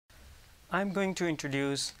I'm going to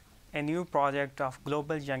introduce a new project of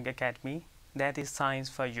Global Young Academy, that is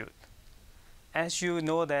Science4Youth. As you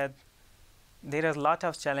know that there are a lot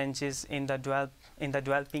of challenges in the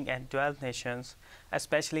developing and developed nations,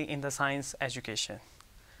 especially in the science education.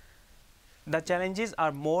 The challenges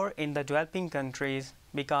are more in the developing countries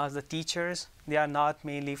because the teachers, they are not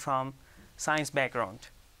mainly from science background.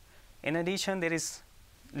 In addition, there is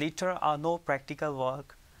little or no practical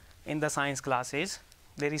work in the science classes.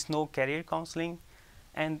 There is no career counseling,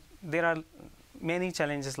 and there are many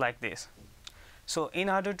challenges like this. So in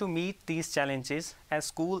order to meet these challenges at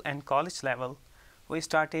school and college level, we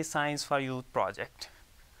started Science4Youth project.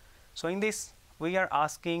 So in this, we are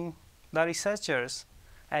asking the researchers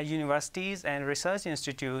at universities and research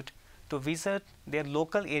institute to visit their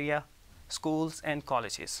local area schools and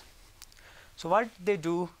colleges. So what they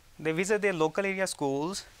do, they visit their local area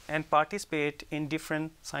schools and participate in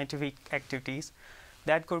different scientific activities.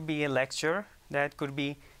 That could be a lecture, that could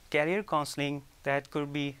be career counseling, that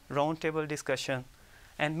could be roundtable discussion,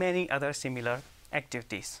 and many other similar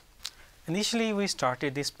activities. Initially, we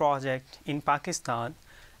started this project in Pakistan,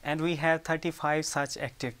 and we have 35 such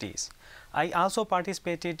activities. I also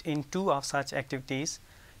participated in 2 of such activities.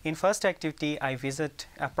 In first activity, I visit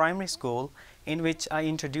a primary school in which I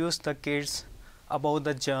introduced the kids about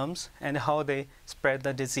the germs and how they spread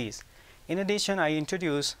the disease. In addition, I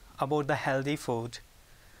introduced about the healthy food.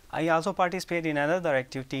 I also participated in another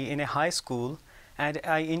activity in a high school, and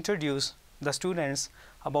I introduced the students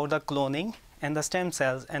about the cloning and the stem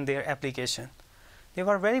cells and their application. They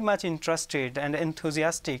were very much interested and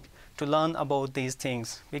enthusiastic to learn about these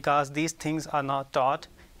things because these things are not taught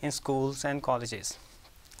in schools and colleges,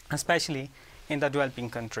 especially in the developing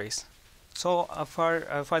countries. So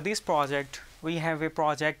for this project, we have a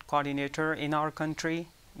project coordinator in our country.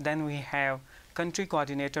 Then we have country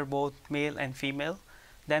coordinator, both male and female.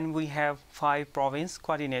 Then we have 5 province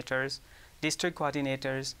coordinators, district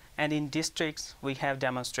coordinators, and in districts we have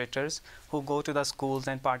demonstrators who go to the schools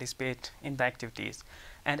and participate in the activities.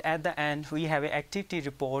 And at the end, we have an activity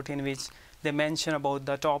report in which they mention about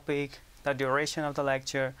the topic, the duration of the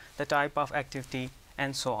lecture, the type of activity,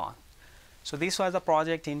 and so on. So this was a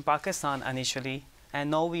project in Pakistan initially,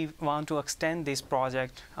 and now we want to extend this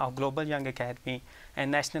project of Global Young Academy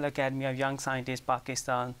and National Academy of Young Scientists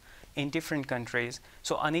Pakistan in different countries.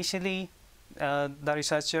 So initially, the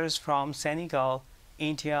researchers from Senegal,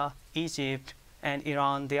 India, Egypt, and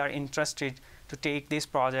Iran, they are interested to take this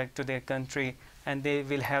project to their country, and they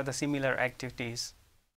will have the similar activities.